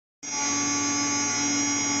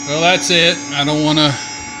Well, that's it. I don't want to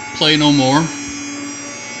play no more.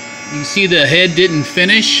 You can see the head didn't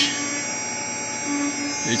finish.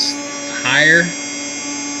 It's higher.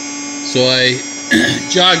 So I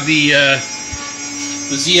jogged the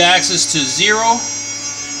Z-axis to 0.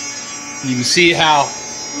 You can see how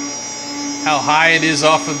high it is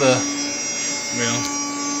off of the, well,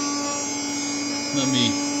 let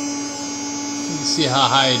me see how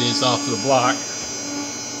high it is off of the block.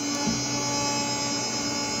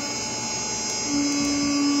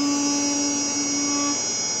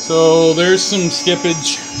 So there's some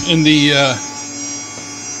skippage in the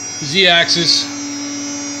Z-axis.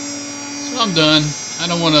 So I'm done.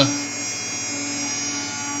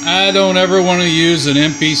 I don't ever want to use an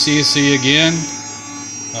MPCNC again.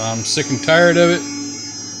 I'm sick and tired of it.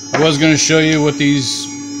 I was going to show you what these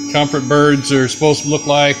comfort birds are supposed to look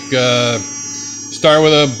like. Start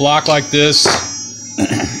with a block like this,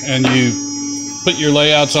 and you put your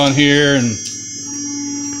layouts on here and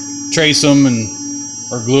trace them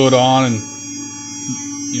or glue it on, and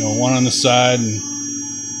one on the side and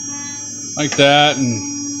like that, and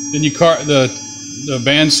then you carve the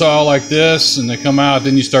bandsaw like this, and they come out,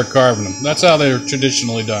 then you start carving them. That's how they're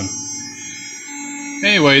traditionally done.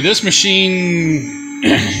 Anyway, this machine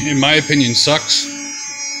in my opinion sucks.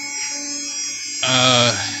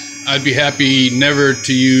 I'd be happy never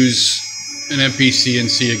to use an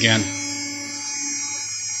MPCNC again.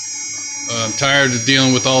 I'm tired of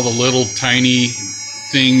dealing with all the little tiny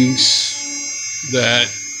things that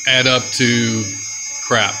add up to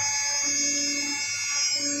crap.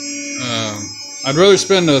 I'd rather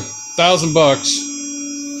spend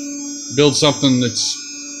 $1,000 build something that's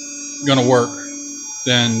gonna work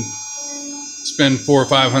than spend $400 or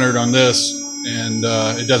 $500 on this and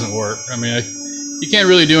it doesn't work. I mean, you can't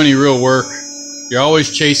really do any real work. You're always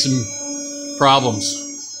chasing problems.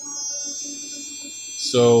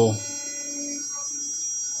 So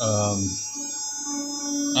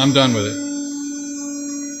I'm done with it.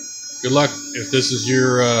 Good luck if this is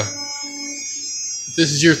your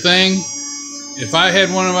thing. If I had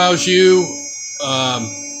one of I was you,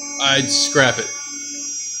 I'd scrap it.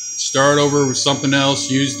 Start over with something else.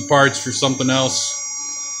 Use the parts for something else.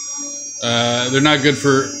 They're not good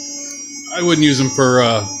for. I wouldn't use them for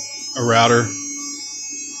a router.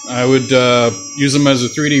 I would use them as a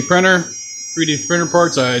 3D printer. 3D printer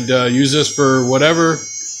parts. I'd use this for whatever,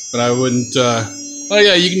 but I wouldn't. Well,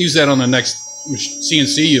 yeah, you can use that on the next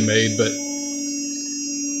CNC you made, but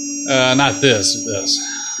not this.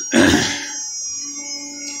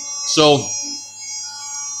 So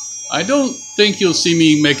I don't think you'll see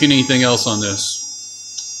me making anything else on this.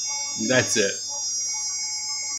 That's it.